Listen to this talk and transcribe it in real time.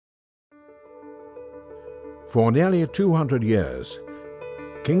For nearly 200 years,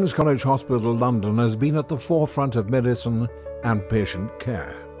 King's College Hospital London has been at the forefront of medicine and patient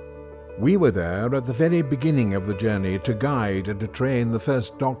care. We were there at the very beginning of the journey to guide and to train the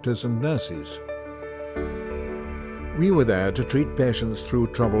first doctors and nurses. We were there to treat patients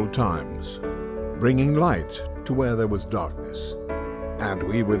through troubled times, bringing light to where there was darkness. And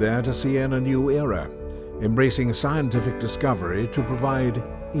we were there to see in a new era, embracing scientific discovery to provide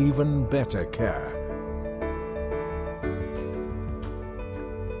even better care.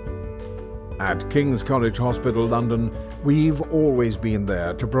 At King's College Hospital London, we've always been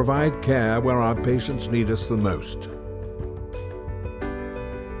there to provide care where our patients need us the most.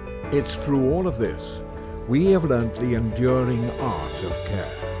 It's through all of this we have learnt the enduring art of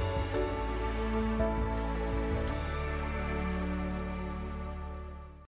care.